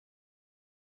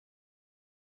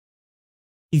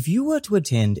If you were to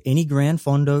attend any Grand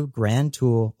Fondo, Grand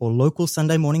Tour, or local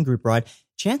Sunday morning group ride,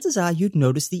 chances are you'd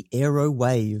notice the aero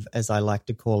wave, as I like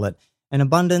to call it, an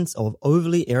abundance of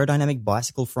overly aerodynamic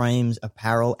bicycle frames,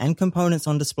 apparel, and components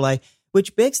on display,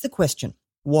 which begs the question,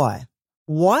 why?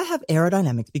 Why have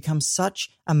aerodynamics become such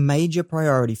a major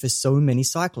priority for so many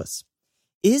cyclists?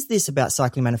 Is this about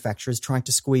cycling manufacturers trying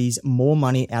to squeeze more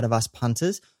money out of us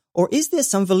punters? Or is there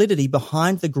some validity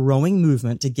behind the growing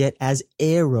movement to get as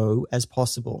aero as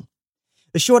possible?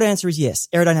 The short answer is yes,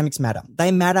 aerodynamics matter.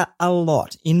 They matter a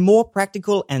lot. In more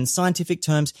practical and scientific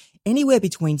terms, anywhere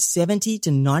between 70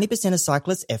 to 90% of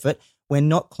cyclists' effort when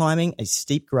not climbing a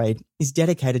steep grade is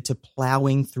dedicated to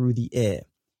plowing through the air.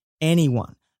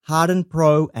 Anyone, hardened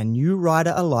pro and new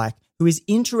rider alike, who is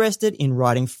interested in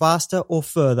riding faster or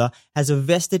further has a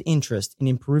vested interest in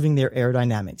improving their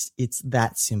aerodynamics. It's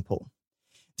that simple.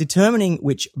 Determining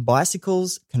which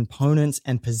bicycles, components,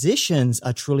 and positions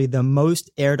are truly the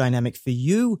most aerodynamic for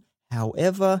you,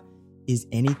 however, is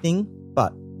anything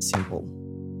but simple.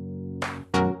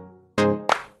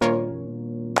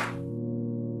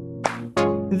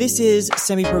 This is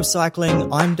Semi-Pro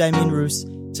Cycling. I'm Damien Roos.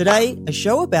 Today, a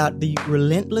show about the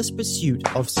relentless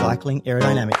pursuit of cycling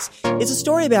aerodynamics. It's a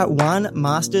story about one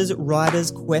Masters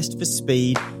rider's quest for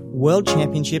speed, world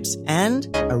championships, and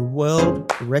a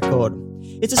world record.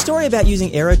 It's a story about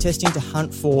using aero testing to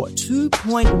hunt for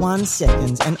 2.1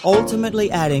 seconds and ultimately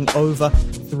adding over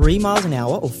 3 miles an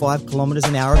hour or 5 kilometers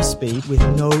an hour of speed with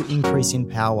no increase in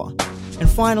power. And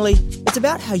finally, it's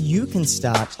about how you can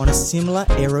start on a similar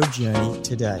aero journey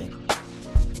today.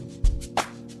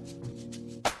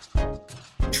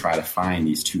 Try to find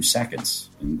these 2 seconds.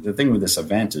 And the thing with this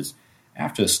event is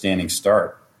after the standing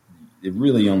start, it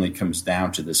really only comes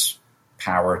down to this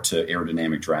power to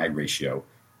aerodynamic drag ratio.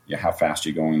 How fast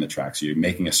you're going in the track. So you're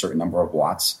making a certain number of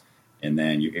watts, and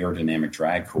then your aerodynamic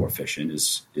drag coefficient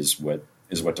is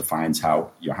what defines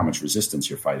how much resistance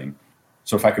you're fighting.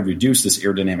 So if I could reduce this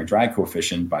aerodynamic drag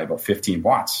coefficient by about 15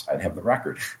 watts, I'd have the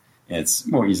record. And it's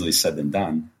more easily said than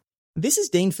done. This is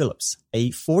Dean Phillips, a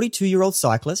 42-year-old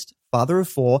cyclist, father of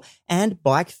 4, and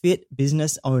bike fit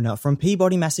business owner from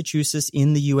Peabody, Massachusetts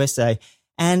in the USA.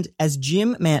 And as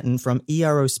Jim Manton from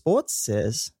ERO Sports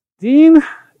says, Dean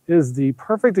is the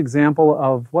perfect example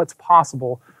of what's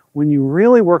possible when you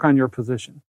really work on your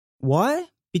position. Why?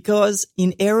 Because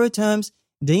in aero terms,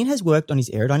 Dean has worked on his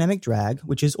aerodynamic drag,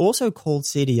 which is also called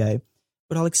CDA,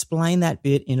 but I'll explain that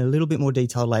bit in a little bit more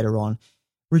detail later on.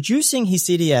 Reducing his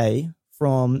CDA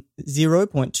from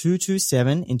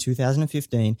 0.227 in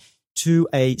 2015 to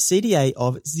a CDA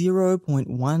of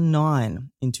 0.19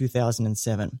 in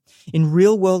 2007. In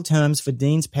real-world terms for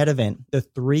Dean's pet event, the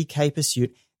 3K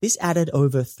Pursuit, this added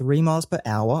over 3 miles per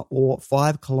hour or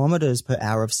 5 kilometers per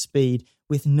hour of speed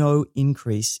with no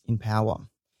increase in power.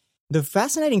 The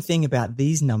fascinating thing about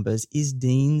these numbers is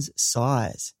Dean's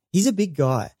size. He's a big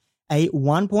guy, a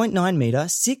 1.9 meter,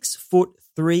 6 foot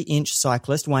 3 inch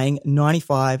cyclist weighing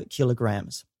 95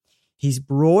 kilograms. His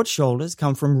broad shoulders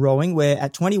come from rowing, where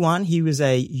at 21 he was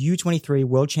a U23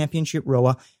 World Championship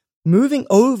rower, moving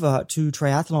over to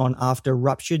triathlon after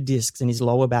ruptured discs and his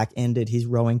lower back ended his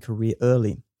rowing career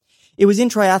early. It was in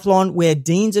triathlon where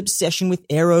Dean's obsession with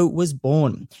aero was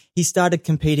born. He started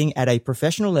competing at a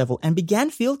professional level and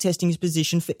began field testing his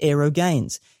position for aero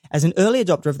gains. As an early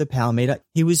adopter of the power meter,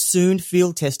 he was soon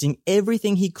field testing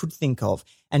everything he could think of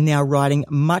and now riding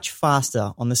much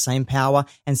faster on the same power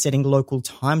and setting local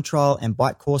time trial and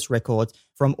bike course records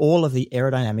from all of the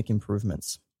aerodynamic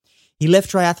improvements. He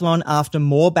left triathlon after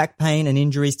more back pain and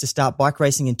injuries to start bike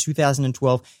racing in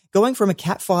 2012, going from a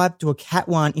Cat 5 to a Cat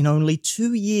 1 in only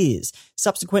 2 years,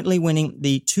 subsequently winning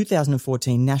the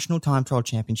 2014 National Time Trial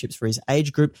Championships for his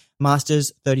age group,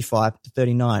 Masters 35 to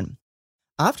 39.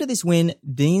 After this win,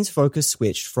 Dean's focus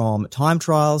switched from time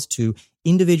trials to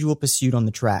individual pursuit on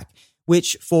the track,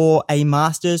 which for a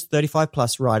Masters 35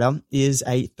 plus rider is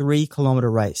a 3-kilometer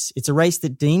race. It's a race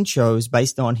that Dean chose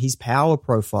based on his power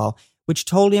profile, which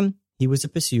told him he was a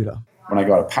pursuiter. When I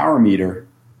got a power meter,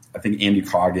 I think Andy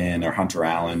Coggan or Hunter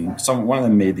Allen, one of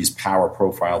them made these power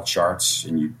profile charts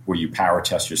where you power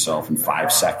test yourself in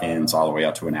 5 seconds all the way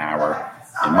up to an hour.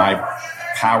 And my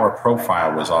power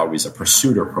profile was always a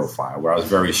pursuiter profile, where I was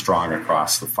very strong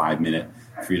across the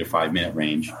 3 to 5 minute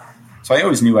range. So I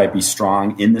always knew I'd be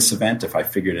strong in this event if I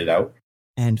figured it out.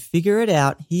 And figure it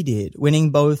out he did,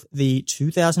 winning both the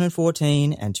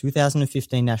 2014 and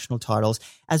 2015 national titles,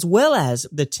 as well as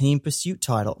the team pursuit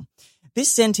title. This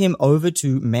sent him over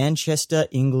to Manchester,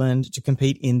 England, to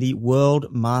compete in the World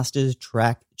Masters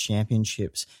Track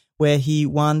Championships, where he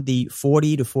won the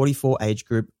 40 to 44 age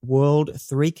group World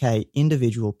 3K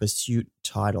Individual Pursuit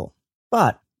title.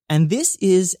 But And this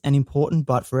is an important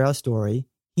but for our story.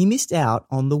 He missed out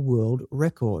on the world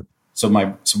record. So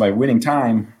my winning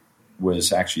time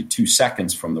was actually 2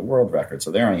 seconds from the world record.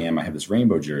 So there I am. I have this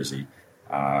rainbow jersey,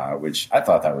 which I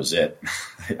thought that was it.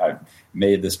 I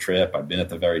made this trip. I've been at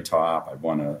the very top. I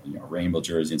won a rainbow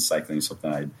jersey in cycling, something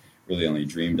I really only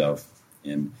dreamed of.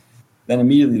 And then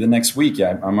immediately the next week,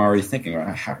 I'm already thinking,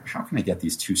 how can I get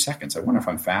these 2 seconds? I wonder if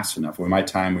I'm fast enough. Well, my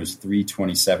time was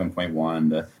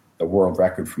 3:27.1. The world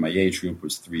record for my age group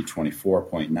was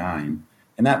 3:24.9.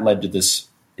 And that led to this.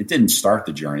 It didn't start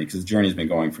the journey because the journey has been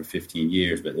going for 15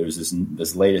 years, but there was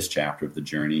this latest chapter of the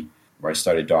journey where I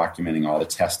started documenting all the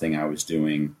testing I was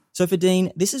doing. So for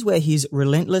Dean, this is where his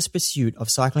relentless pursuit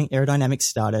of cycling aerodynamics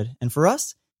started. And for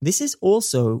us, this is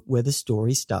also where the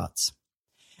story starts.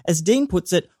 As Dean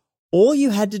puts it, all you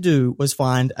had to do was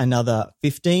find another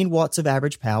 15 watts of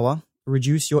average power,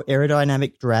 reduce your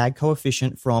aerodynamic drag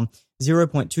coefficient from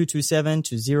 0.227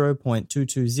 to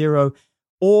 0.220,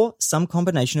 or some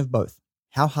combination of both.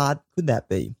 How hard could that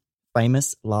be?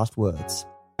 Famous last words.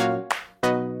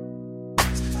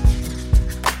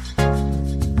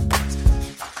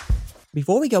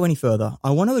 Before we go any further,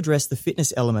 I want to address the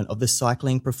fitness element of the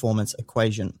cycling performance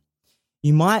equation.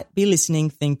 You might be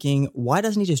listening thinking, why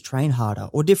doesn't he just train harder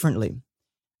or differently?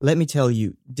 Let me tell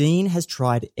you, Dean has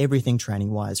tried everything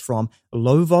training-wise, from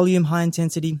low volume, high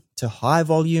intensity, to high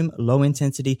volume, low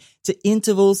intensity, to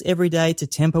intervals every day, to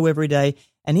tempo every day,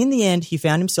 and in the end, he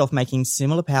found himself making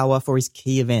similar power for his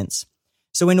key events.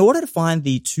 So in order to find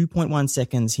the 2.1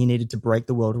 seconds he needed to break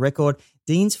the world record,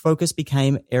 Dean's focus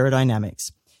became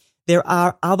aerodynamics. There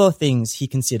are other things he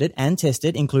considered and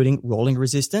tested, including rolling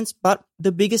resistance, but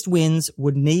the biggest wins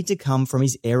would need to come from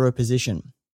his aero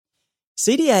position.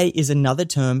 CDA is another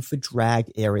term for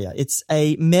drag area. It's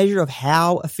a measure of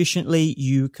how efficiently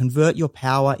you convert your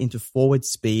power into forward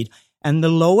speed, and the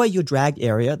lower your drag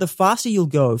area, the faster you'll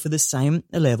go for the same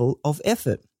level of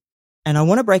effort. And I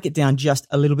want to break it down just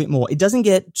a little bit more. It doesn't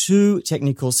get too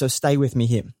technical, so stay with me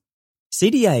here.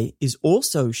 CDA is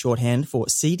also shorthand for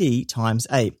CD times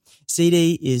A.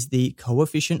 CD is the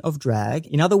coefficient of drag.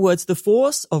 In other words, the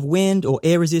force of wind or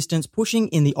air resistance pushing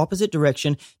in the opposite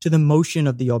direction to the motion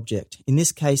of the object, in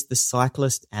this case, the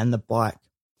cyclist and the bike.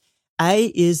 A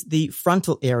is the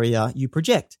frontal area you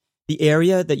project, the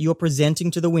area that you're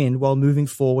presenting to the wind while moving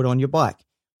forward on your bike.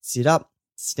 Sit up,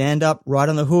 stand up, right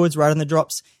on the hoods, right on the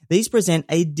drops. These present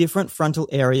a different frontal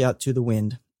area to the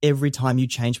wind every time you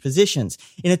change positions.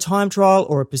 In a time trial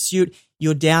or a pursuit,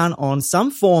 you're down on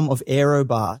some form of aero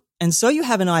bar. And so you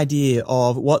have an idea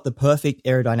of what the perfect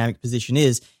aerodynamic position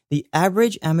is. The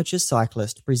average amateur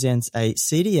cyclist presents a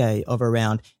CDA of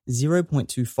around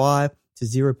 0.25 to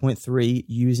 0.3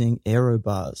 using aero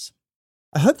bars.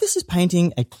 I hope this is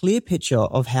painting a clear picture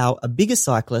of how a bigger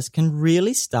cyclist can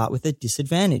really start with a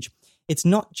disadvantage. It's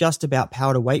not just about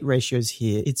power to weight ratios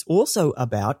here. It's also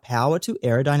about power to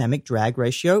aerodynamic drag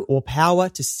ratio or power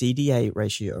to CDA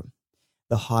ratio.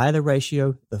 The higher the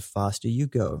ratio, the faster you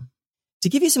go. To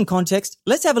give you some context,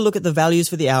 let's have a look at the values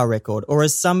for the hour record, or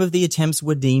as some of the attempts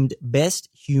were deemed, best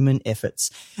human efforts.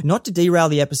 Not to derail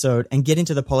the episode and get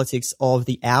into the politics of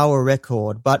the hour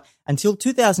record, but until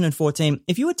 2014,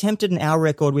 if you attempted an hour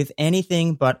record with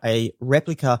anything but a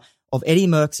replica of Eddie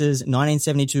Merckx's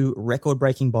 1972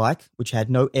 record-breaking bike, which had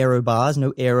no aero bars,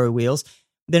 no aero wheels,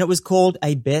 then it was called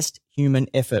a best human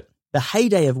effort, the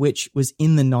heyday of which was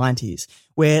in the 90s,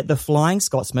 where the Flying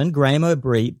Scotsman, Graham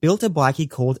O'Brien, built a bike he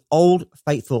called Old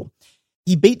Faithful.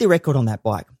 He beat the record on that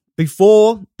bike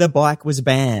before the bike was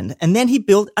banned, and then he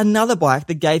built another bike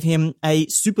that gave him a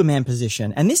Superman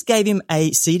position, and this gave him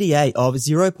a CDA of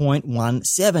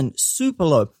 0.17, super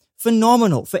low.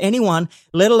 Phenomenal for anyone,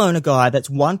 let alone a guy that's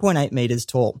 1.8 meters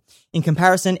tall. In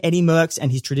comparison, Eddie Merckx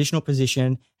and his traditional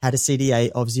position had a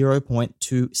CDA of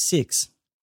 0.26.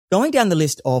 Going down the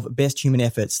list of best human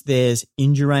efforts, there's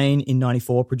Indurain in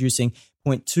 94 producing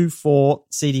 0.24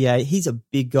 CDA. He's a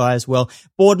big guy as well.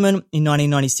 Boardman in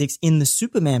 1996 in the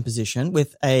Superman position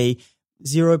with a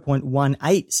 0.18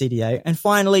 CDA. And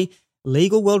finally,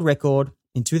 legal world record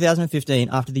in 2015,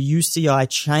 after the UCI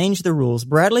changed the rules,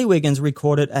 Bradley Wiggins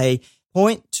recorded a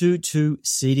 0.22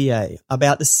 CDA,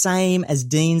 about the same as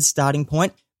Dean's starting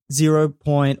point,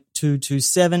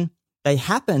 0.227. They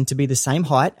happen to be the same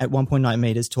height at 1.9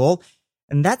 meters tall.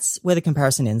 And that's where the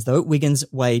comparison ends, though. Wiggins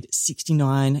weighed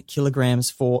 69 kilograms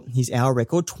for his hour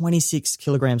record, 26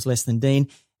 kilograms less than Dean.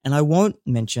 And I won't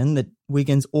mention that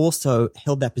Wiggins also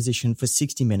held that position for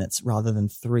 60 minutes rather than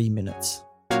 3 minutes.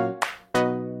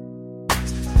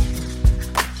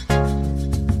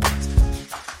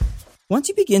 Once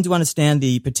you begin to understand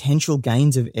the potential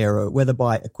gains of aero, whether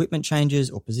by equipment changes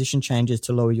or position changes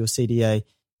to lower your CDA,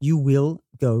 you will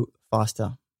go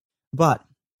faster. But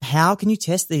how can you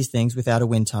test these things without a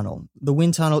wind tunnel? The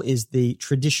wind tunnel is the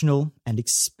traditional and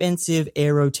expensive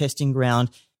aero testing ground.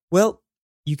 Well,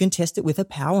 you can test it with a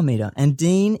power meter, and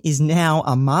Dean is now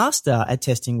a master at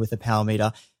testing with a power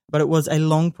meter, but it was a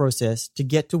long process to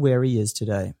get to where he is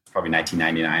today. Probably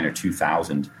 1999 or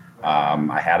 2000.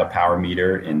 I had a power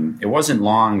meter, and it wasn't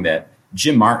long that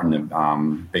Jim Martin,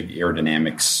 big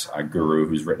aerodynamics guru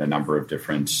who's written a number of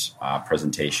different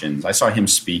presentations, I saw him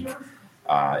speak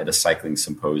at a cycling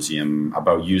symposium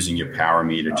about using your power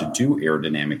meter to do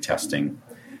aerodynamic testing.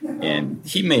 And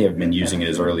he may have been using it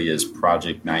as early as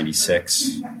Project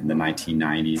 96 in the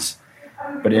 1990s.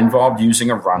 But it involved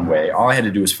using a runway. All I had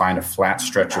to do was find a flat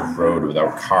stretch of road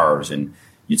without cars. And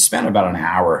you'd spend about an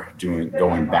hour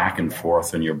going back and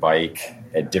forth on your bike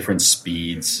at different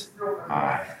speeds.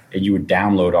 And you would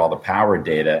download all the power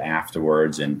data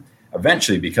afterwards. And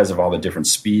eventually, because of all the different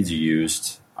speeds you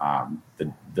used,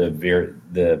 the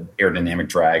aerodynamic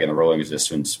drag and the rolling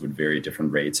resistance would vary at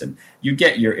different rates. And you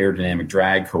get your aerodynamic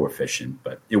drag coefficient,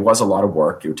 but it was a lot of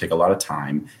work. It would take a lot of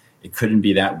time. It couldn't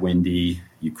be that windy.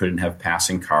 You couldn't have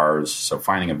passing cars. So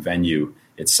finding a venue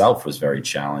itself was very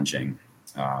challenging.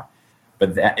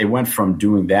 But it went from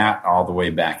doing that all the way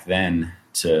back then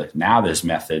to now there's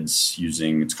methods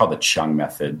using, it's called the Chung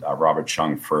method. Robert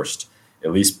Chung first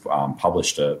at least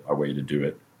published a way to do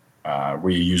it, where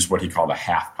you use what he called a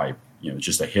half pipe. It's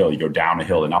just a hill. You go down a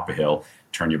hill and up a hill,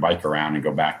 turn your bike around and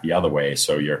go back the other way.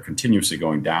 So you're continuously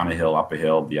going down a hill, up a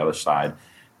hill, the other side,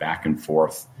 back and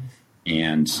forth.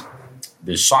 And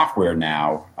there's software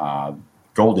now.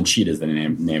 Golden Cheetah is the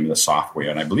name of the software,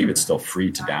 and I believe it's still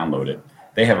free to download it.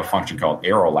 They have a function called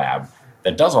AeroLab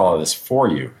that does all of this for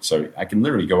you. So I can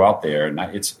literally go out there, and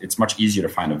it's much easier to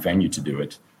find a venue to do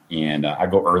it. And I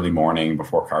go early morning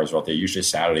before cars are out there, usually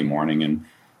Saturday morning, and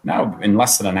now in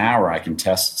less than an hour, I can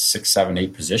test 6, 7,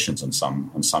 8 positions on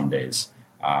some days,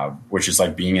 which is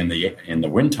like being in the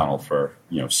wind tunnel for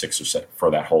 6 or 7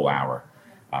 for that whole hour.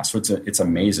 So it's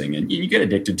amazing, and you get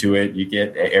addicted to it. You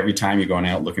get every time you're going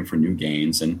out looking for new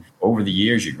gains, and over the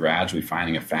years, you're gradually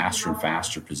finding a faster and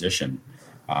faster position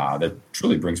that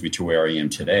truly brings me to where I am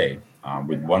today,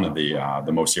 with one of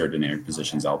the most aerodynamic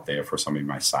positions out there for somebody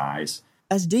my size.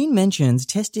 As Dean mentions,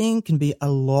 testing can be a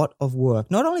lot of work,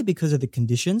 not only because of the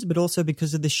conditions, but also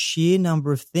because of the sheer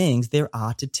number of things there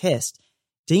are to test.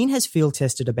 Dean has field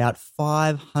tested about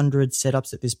 500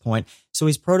 setups at this point, so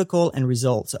his protocol and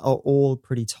results are all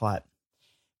pretty tight.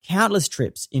 Countless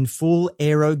trips in full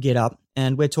aero getup,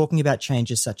 and we're talking about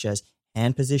changes such as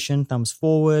hand position, thumbs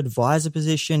forward, visor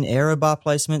position, aero bar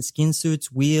placement, skin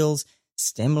suits, wheels,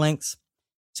 stem lengths.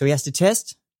 So he has to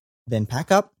test, then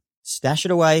pack up, stash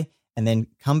it away, and then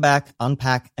come back,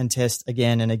 unpack, and test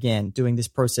again and again, doing this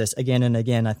process again and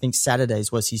again. I think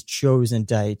Saturdays was his chosen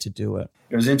day to do it.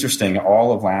 It was interesting.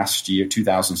 All of last year,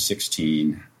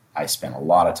 2016, I spent a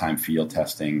lot of time field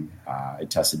testing. I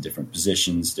tested different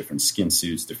positions, different skin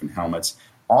suits, different helmets,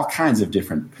 all kinds of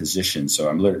different positions.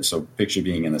 So picture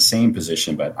being in the same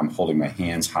position, but I'm holding my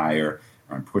hands higher,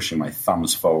 or I'm pushing my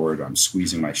thumbs forward, or I'm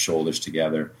squeezing my shoulders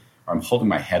together, or I'm holding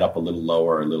my head up a little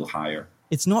lower or a little higher.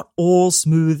 It's not all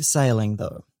smooth sailing,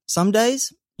 though. Some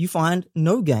days you find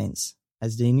no gains,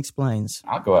 as Dean explains.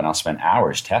 I'll go out and I'll spend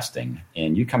hours testing,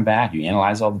 and you come back, you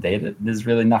analyze all the data. There's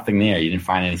really nothing there. You didn't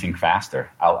find anything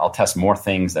faster. I'll test more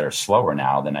things that are slower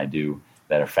now than I do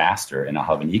that are faster, and I'll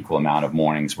have an equal amount of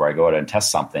mornings where I go out and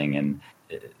test something, and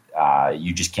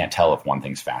you just can't tell if one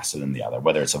thing's faster than the other,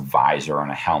 whether it's a visor on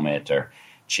a helmet or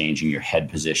changing your head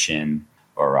position,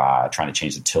 or trying to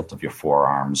change the tilt of your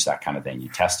forearms, that kind of thing. You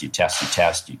test,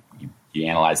 you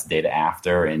analyze the data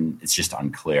after, and it's just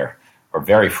unclear. Or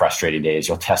very frustrating days,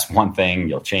 you'll test one thing,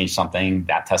 you'll change something,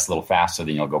 that tests a little faster,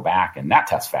 then you'll go back, and that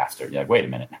tests faster. You're like, wait a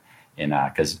minute. And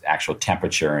because actual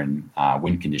temperature and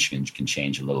wind conditions can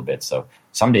change a little bit. So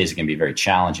some days it can be very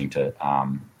challenging to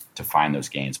find those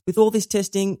gains. With all this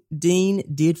testing, Dean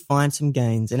did find some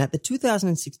gains, and at the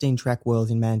 2016 Track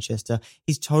Worlds in Manchester,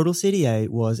 his total CDA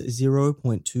was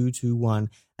 0.221,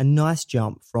 a nice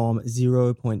jump from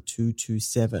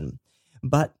 0.227.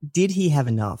 But did he have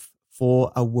enough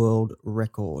for a world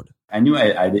record? I knew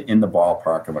I'd in the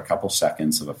ballpark of a couple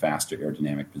seconds of a faster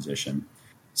aerodynamic position.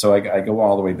 So I go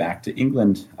all the way back to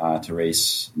England to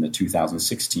race in the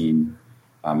 2016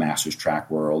 Masters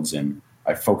Track Worlds, and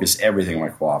I focus everything on my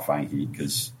qualifying heat,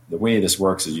 because the way this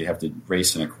works is you have to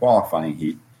race in a qualifying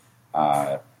heat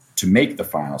to make the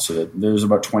final. So there's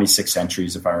about 26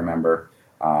 entries, if I remember.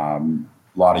 A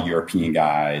lot of European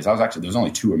guys. There was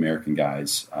only 2 American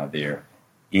guys there.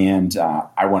 And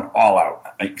I went all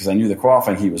out because I knew the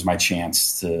qualifying heat was my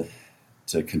chance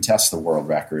to contest the world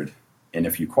record. And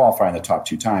if you qualify in the top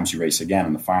 2 times, you race again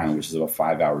in the final, which is about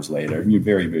 5 hours later. And you're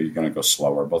going to go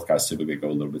slower. Both guys typically go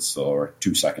a little bit slower.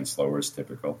 2 seconds slower is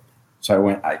typical.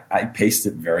 So I paced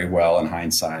it very well in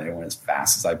hindsight. I went as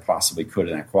fast as I possibly could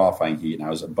in that qualifying heat. And I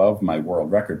was above my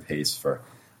world record pace for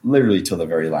literally till the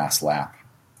very last lap.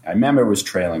 I remember it was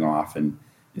trailing off, and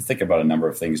you think about a number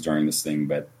of things during this thing,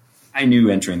 but I knew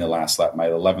entering the last lap, my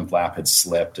 11th lap had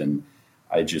slipped, and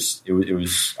I kind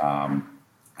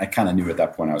of knew at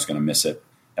that point I was going to miss it.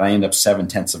 And I ended up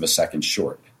 0.7 of a second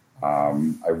short. So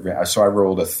I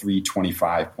rolled a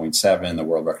 3:25.7. The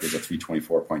world record was a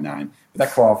 3:24.9. But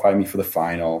that qualified me for the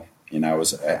final, and I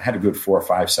had a good 4 or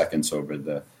 5 seconds over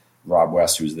the Rob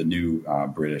West, who was the new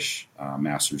British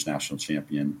Masters national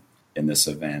champion in this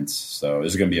event. So it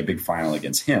was going to be a big final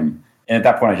against him. And at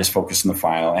that point, I just focused on the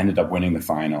final. Ended up winning the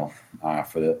final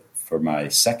for my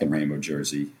second rainbow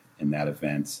jersey in that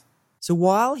event. So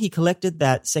while he collected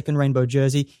that second rainbow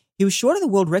jersey, he was short of the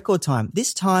world record time,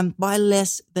 this time by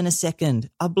less than a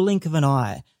second, a blink of an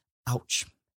eye. Ouch.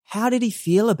 How did he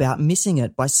feel about missing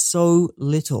it by so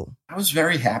little? I was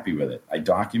very happy with it. I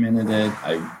documented it.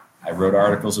 I wrote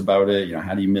articles about it.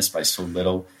 How do you miss by so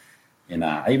little? And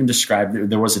I even described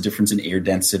there was a difference in air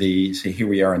density. So here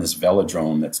we are in this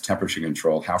velodrome that's temperature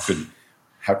controlled. How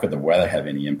could the weather have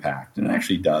any impact? And it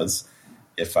actually does.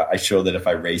 I show that if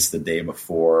I raced the day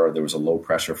before, there was a low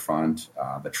pressure front,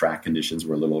 the track conditions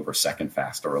were a little over a second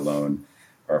faster alone.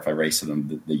 Or if I raced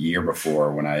them the year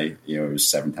before when it was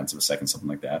 0.7 of a second, something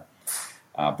like that.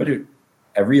 But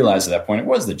I realized at that point it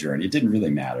was the journey. It didn't really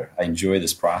matter. I enjoy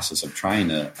this process of trying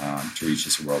to reach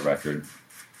this world record.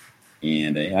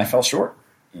 And I fell short.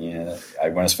 And I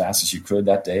went as fast as you could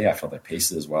that day. I felt I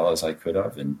paced it as well as I could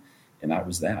have. And that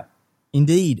was that.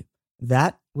 Indeed.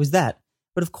 That was that.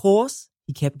 But of course,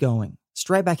 he kept going,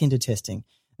 straight back into testing.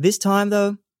 This time,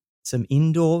 though, some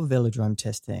indoor velodrome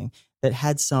testing that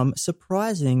had some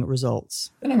surprising results.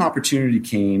 Then an opportunity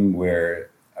came where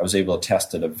I was able to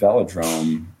test at a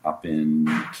velodrome up in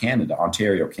Canada,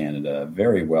 Ontario, Canada, a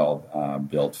very well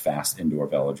built, fast indoor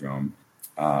velodrome.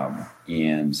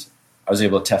 And I was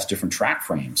able to test different track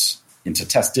frames. And to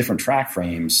test different track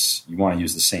frames, you want to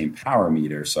use the same power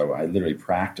meter. So I literally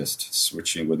practiced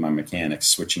switching with my mechanics,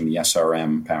 switching the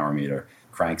SRM power meter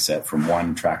crankset from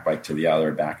one track bike to the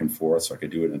other, back and forth, so I could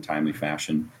do it in a timely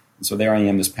fashion. And so there I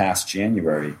am this past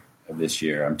January of this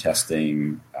year. I'm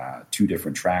testing 2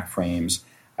 different track frames.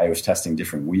 I was testing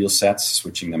different wheel sets,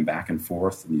 switching them back and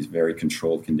forth in these very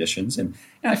controlled conditions. And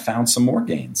I found some more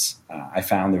gains. I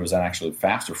found there was an actually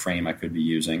faster frame I could be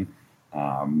using.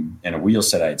 And a wheel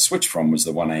set I had switched from was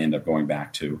the one I ended up going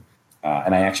back to.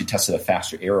 And I actually tested a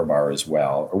faster aero bar as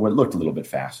well, or what looked a little bit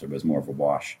faster, but was more of a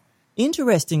wash.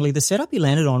 Interestingly, the setup he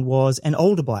landed on was an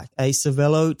older bike, a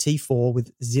Cervelo T4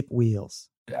 with zip wheels.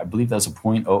 I believe that was a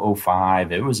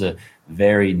 0.005. It was a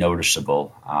very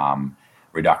noticeable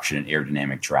reduction in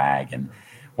aerodynamic drag. And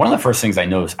one of the first things I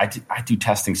noticed, I do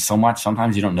testing so much,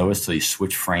 sometimes you don't notice till you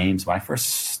switch frames. When I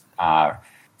first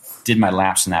did my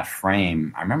laps in that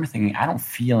frame, I remember thinking, I don't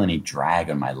feel any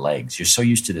drag on my legs. You're so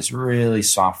used to this really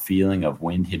soft feeling of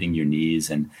wind hitting your knees,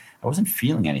 and I wasn't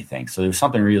feeling anything. So there was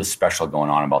something really special going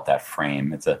on about that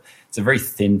frame. It's a very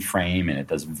thin frame, and it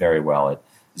does very well at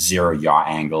 0 yaw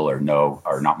angle or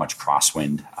not much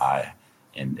crosswind.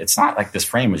 And it's not like this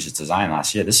frame was just designed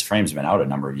last year. This frame's been out a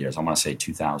number of years. I want to say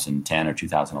 2010 or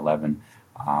 2011.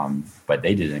 But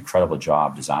they did an incredible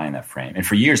job designing that frame. And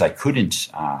for years, I couldn't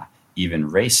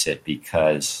even race it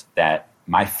because that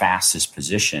my fastest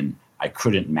position, I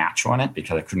couldn't match on it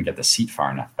because I couldn't get the seat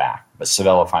far enough back. But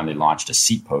Cervelo finally launched a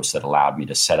seat post that allowed me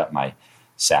to set up my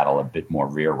saddle a bit more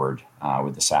rearward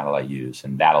with the saddle I use.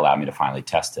 And that allowed me to finally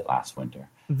test it last winter.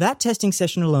 That testing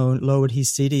session alone lowered his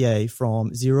CDA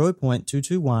from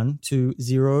 0.221 to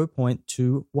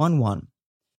 0.211.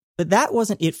 But that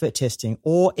wasn't it for testing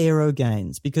or aero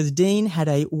gains, because Dean had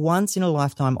a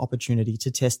once-in-a-lifetime opportunity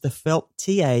to test the Felt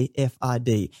TA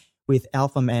FRD with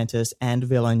Alpha Mantis and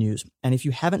VeloNews. And if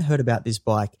you haven't heard about this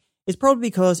bike, it's probably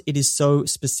because it is so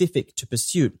specific to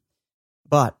Pursuit.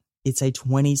 But it's a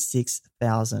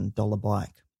 $26,000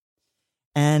 bike.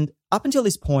 And up until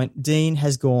this point, Dean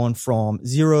has gone from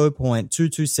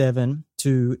 0.227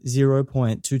 to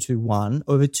 0.221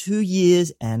 over 2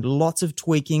 years and lots of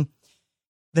tweaking.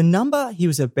 The number he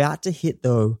was about to hit,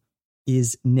 though,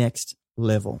 is next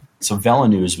level. So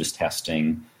VeloNews was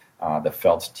testing the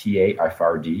Felt TA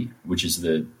FRD, which is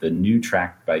the new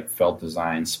track bike felt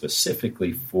designed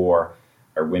specifically for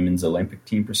our women's Olympic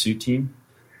team pursuit team.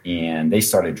 And they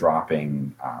started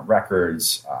dropping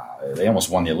records. They almost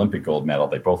won the Olympic gold medal.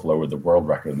 They both lowered the world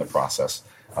record in the process,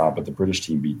 but the British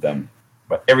team beat them.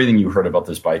 But everything you heard about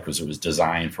this bike was it was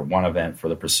designed for one event for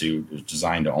the Pursuit. It was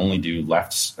designed to only do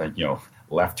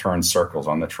left turn circles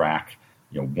on the track.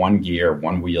 One gear,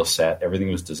 one wheel set.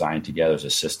 Everything was designed together as a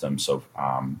system. So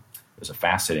it was a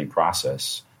fascinating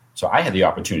process. So I had the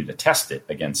opportunity to test it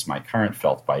against my current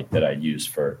felt bike that I used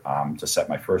for to set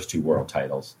my first 2 world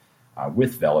titles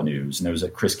with VeloNews. And there was a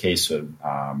Chris Case,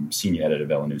 senior editor of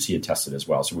VeloNews. He had tested as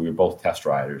well. So we were both test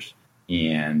riders.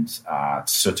 And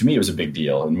so to me, it was a big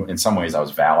deal. And in some ways, I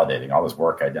was validating all this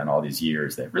work I'd done all these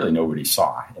years that really nobody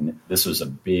saw. And this was a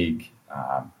big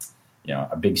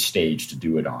stage to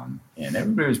do it on. And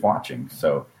everybody was watching.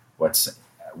 So what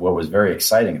was very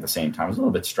exciting at the same time was a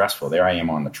little bit stressful. There I am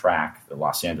on the track, the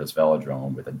Los Angeles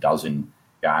Velodrome, with a dozen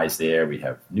guys there. We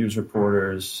have news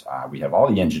reporters. We have all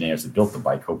the engineers that built the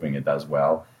bike, hoping it does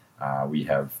well. We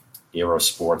have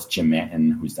Aerosports, Jim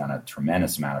Manton, who's done a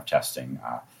tremendous amount of testing,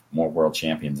 more world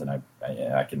champions than I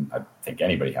think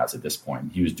anybody has at this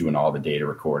point. He was doing all the data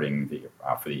recording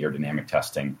for the aerodynamic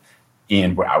testing.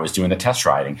 And I was doing the test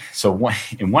riding. So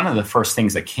one of the first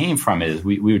things that came from it is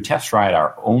we would test ride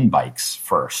our own bikes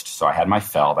first. So I had my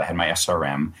Feld, I had my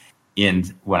SRM.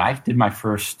 And when I did my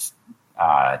first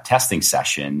testing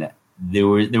session, there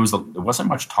wasn't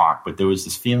much talk, but there was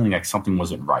this feeling like something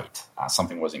wasn't right.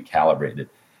 Something wasn't calibrated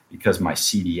because my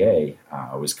CDA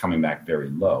was coming back very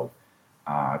low.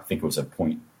 I think it was a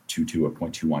 0.22 or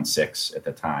 0.216 at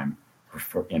the time.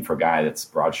 And for a guy that's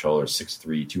broad shoulders,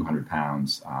 6'3", 200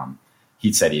 pounds,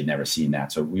 he'd said he had never seen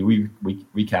that. So we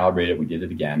recalibrated, we did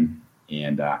it again.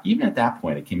 And even at that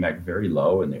point, it came back very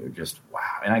low, and they were just, wow.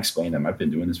 And I explained to them, I've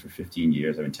been doing this for 15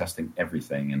 years. I've been testing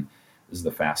everything, and this is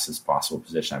the fastest possible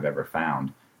position I've ever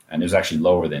found. And it was actually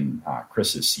lower than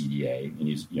Chris's CDA, and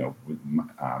he's,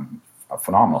 a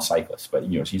phenomenal cyclist. But,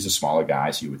 he's a smaller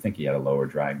guy, so you would think he had a lower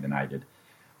drag than I did.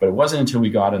 But it wasn't until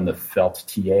we got in the Felt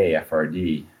TA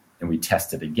FRD and we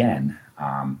tested again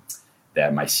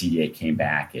that my CDA came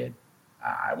back at,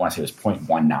 I want to say it was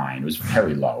 0.19. It was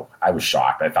very low. I was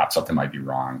shocked. I thought something might be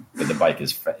wrong. But the bike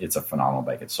it's a phenomenal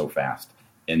bike. It's so fast.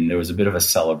 And there was a bit of a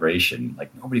celebration.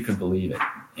 Like, nobody could believe it.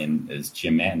 And as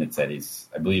Jim Manton had said,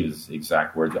 I believe his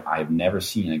exact words, I have never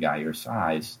seen a guy your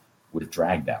size with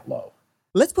drag that low.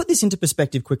 Let's put this into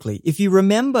perspective quickly. If you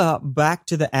remember back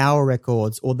to the hour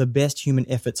records or the best human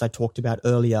efforts I talked about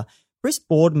earlier, Chris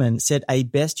Boardman set a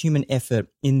best human effort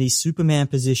in the Superman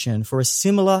position for a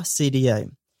similar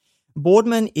CDA.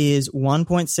 Boardman is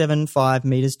 1.75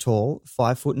 meters tall,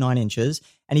 5 foot 9 inches,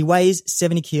 and he weighs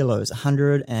 70 kilos,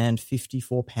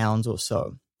 154 pounds or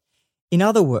so. In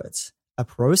other words, a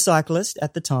pro cyclist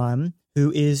at the time who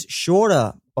is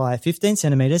shorter by 15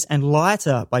 centimeters and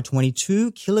lighter by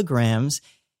 22 kilograms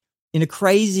in a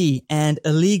crazy and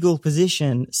illegal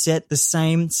position set the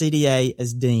same CDA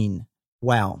as Dean.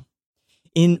 Wow.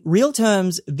 In real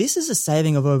terms, this is a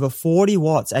saving of over 40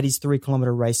 watts at his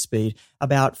 3-kilometer race speed,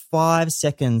 about 5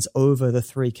 seconds over the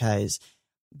 3Ks.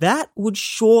 That would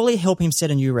surely help him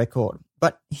set a new record.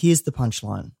 But here's the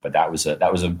punchline. But that was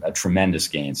a tremendous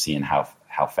gain, seeing how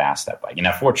fast that bike. And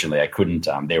unfortunately, I couldn't.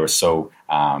 They were so.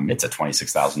 It's a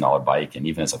 $26,000 bike, and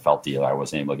even as a felt dealer, I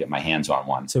wasn't able to get my hands on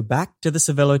one. So back to the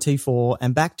Cervelo T4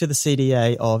 and back to the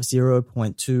CDA of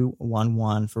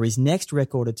 0.211 for his next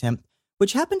record attempt,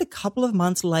 which happened a couple of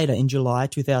months later in July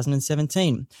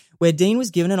 2017, where Dean was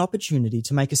given an opportunity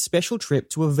to make a special trip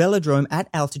to a velodrome at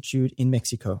altitude in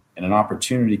Mexico. And an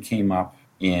opportunity came up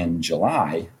in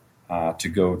July to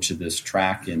go to this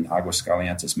track in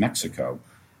Aguascalientes, Mexico,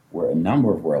 where a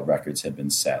number of world records had been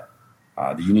set.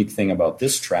 The unique thing about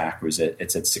this track was that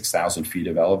it's at 6,000 feet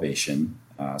of elevation,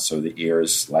 so the air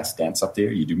is less dense up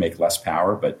there. You do make less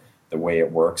power, but the way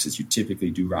it works is you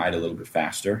typically do ride a little bit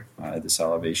faster at this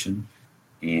elevation.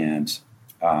 And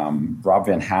Rob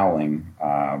Van Houweling,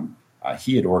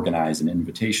 he had organized an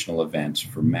invitational event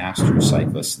for master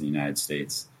cyclists in the United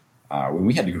States. When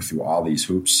we had to go through all these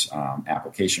hoops,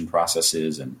 application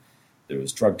processes, and there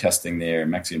was drug testing there.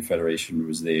 Mexican Federation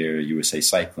was there, USA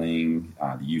Cycling,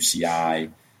 the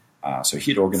UCI. So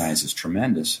he'd organized this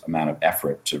tremendous amount of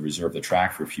effort to reserve the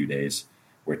track for a few days,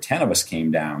 where 10 of us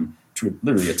came down to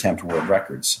literally attempt world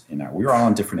records. And we were all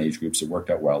in different age groups. It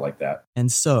worked out well like that.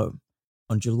 And so,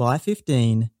 on July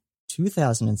 15,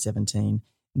 2017,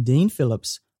 Dean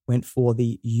Phillips went for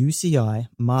the UCI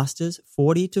Masters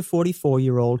 40 to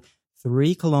 44-year-old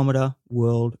 3-kilometer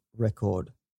world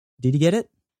record. Did he get it?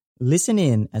 Listen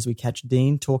in as we catch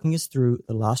Dean talking us through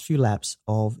the last few laps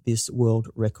of this world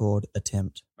record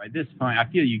attempt. By this point, I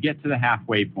feel you get to the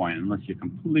halfway point, unless you're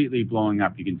completely blowing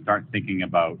up, you can start thinking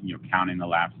about, counting the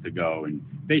laps to go. And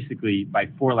basically, by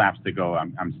 4 laps to go,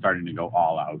 I'm starting to go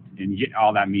all out. And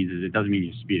all that means is it doesn't mean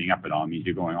you're speeding up at all. It means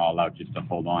you're going all out just to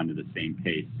hold on to the same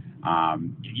pace.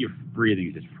 Your breathing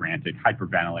is just frantic,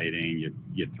 hyperventilating.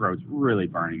 Your throat's really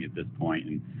burning at this point,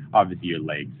 and obviously your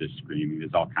legs are screaming.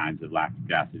 There's all kinds of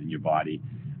lactic acid in your body,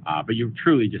 but you're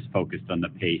truly just focused on the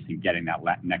pace and getting that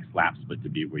next lap split to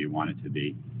be where you want it to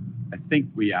be. I think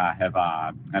we have,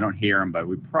 I don't hear them, but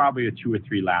we probably have 2 or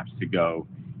 3 laps to go.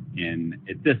 And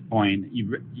at this point,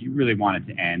 you really want it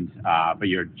to end, but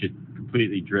you're just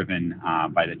completely driven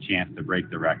by the chance to break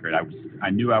the record.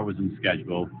 I knew I was on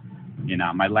schedule.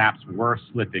 My laps were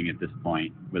slipping at this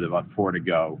point with about 4 to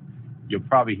go. You'll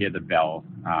probably hear the bell.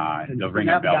 They'll ring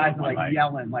a bell. Guys like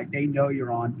yelling, like they know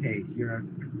you're on pace.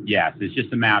 Yes, it's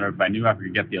just a matter of, I knew I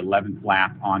could get the 11th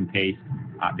lap on pace.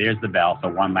 There's the bell, so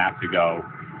 1 lap to go.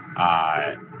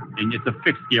 And it's a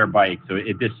fixed gear bike, so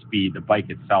at this speed, the bike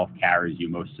itself carries you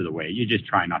most of the way. You just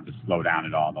try not to slow down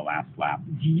at all the last lap.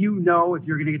 Do you know if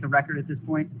you're going to get the record at this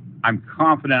point? I'm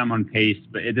confident I'm on pace,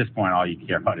 but at this point, all you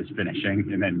care about is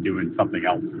finishing and then doing something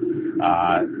else,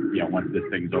 once this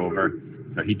thing's over.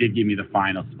 So he did give me the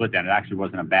final split down. It actually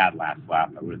wasn't a bad last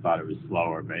lap. I would have thought it was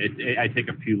slower, but I take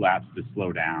a few laps to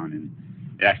slow down, and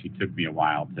it actually took me a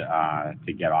while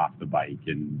to get off the bike.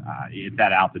 And it's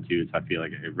at altitude, so I feel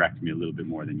like it wrecked me a little bit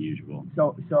more than usual.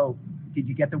 So did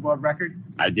you get the world record?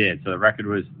 I did. So the record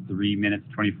was 3 minutes,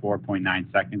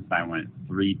 24.9 seconds. I went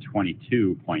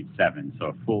 3:22.7, so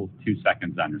a full 2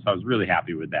 seconds under. So I was really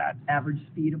happy with that. Average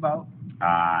speed about?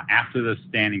 After the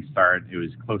standing start, it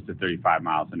was close to 35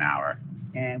 miles an hour.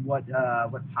 And what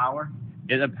power?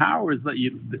 Yeah, the power is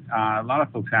a lot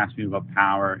of folks ask me about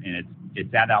power, and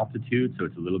it's at altitude, so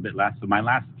it's a little bit less. So my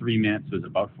last 3 minutes was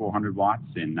about 400 watts,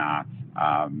 and I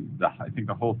think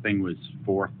the whole thing was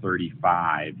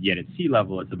 435. Yet at sea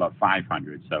level, it's about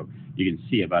 500. So you can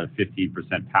see about a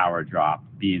 15% power drop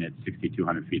being at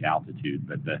 6,200 feet altitude.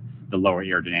 But the lower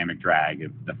aerodynamic drag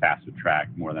of the faster track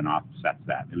more than offsets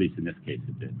that. At least in this case,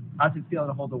 it did. How's it feel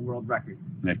to hold the world record?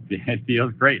 It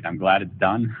feels great. I'm glad it's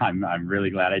done. I'm really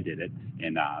glad I did it.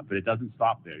 And but it doesn't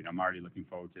stop there. I'm already looking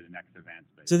forward to the next event.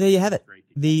 So there you have it.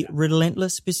 The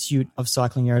relentless pursuit of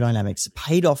cycling aerodynamics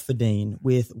paid off for Dean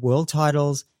with world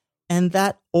titles and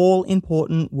that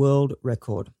all-important world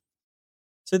record.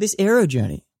 So this aero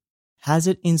journey, has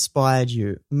it inspired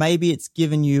you? Maybe it's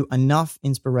given you enough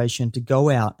inspiration to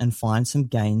go out and find some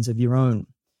gains of your own.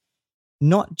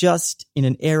 Not just in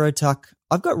an aero tuck.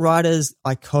 I've got riders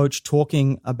I coach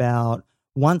talking about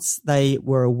once they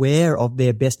were aware of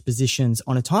their best positions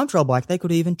on a time trial bike, they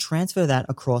could even transfer that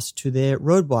across to their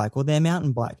road bike or their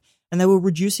mountain bike. And they were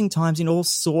reducing times in all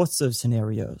sorts of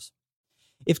scenarios.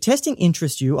 If testing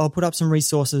interests you, I'll put up some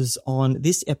resources on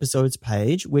this episode's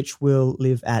page, which will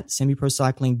live at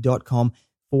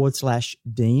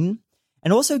semiprocycling.com/Dean.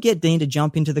 And also get Dean to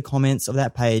jump into the comments of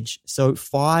that page. So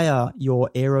fire your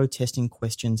aero testing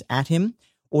questions at him,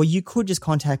 or you could just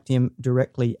contact him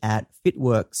directly at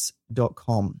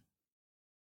fitworks.com.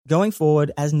 Going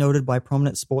forward, as noted by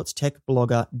prominent sports tech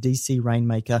blogger DC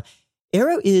Rainmaker,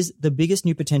 aero is the biggest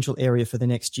new potential area for the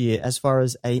next year as far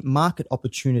as a market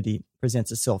opportunity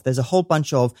presents itself. There's a whole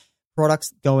bunch of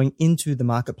products going into the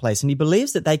marketplace, and he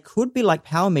believes that they could be like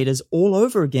power meters all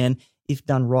over again if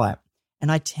done right.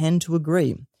 And I tend to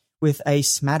agree. With a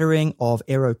smattering of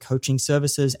aero coaching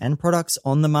services and products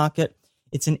on the market,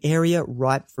 it's an area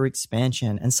ripe for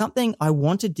expansion and something I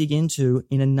want to dig into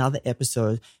in another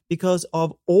episode because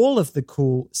of all of the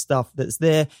cool stuff that's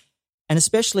there. And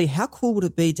especially, how cool would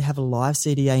it be to have a live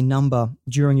CDA number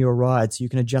during your ride so you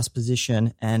can adjust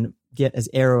position and get as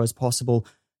aero as possible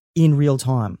in real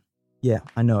time? Yeah,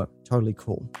 I know. Totally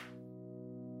cool.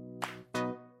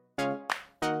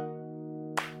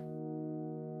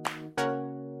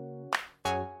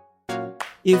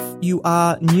 If you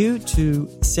are new to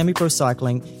Semi-Pro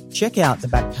Cycling, check out the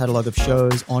back catalogue of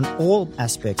shows on all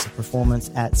aspects of performance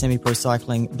at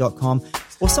semiprocycling.com,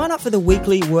 or sign up for the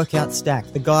weekly workout stack,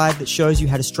 the guide that shows you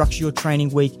how to structure your training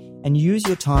week and use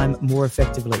your time more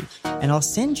effectively. And I'll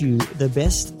send you the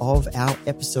best of our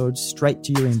episodes straight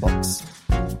to your inbox.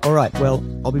 All right, well,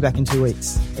 I'll be back in 2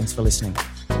 weeks. Thanks for listening.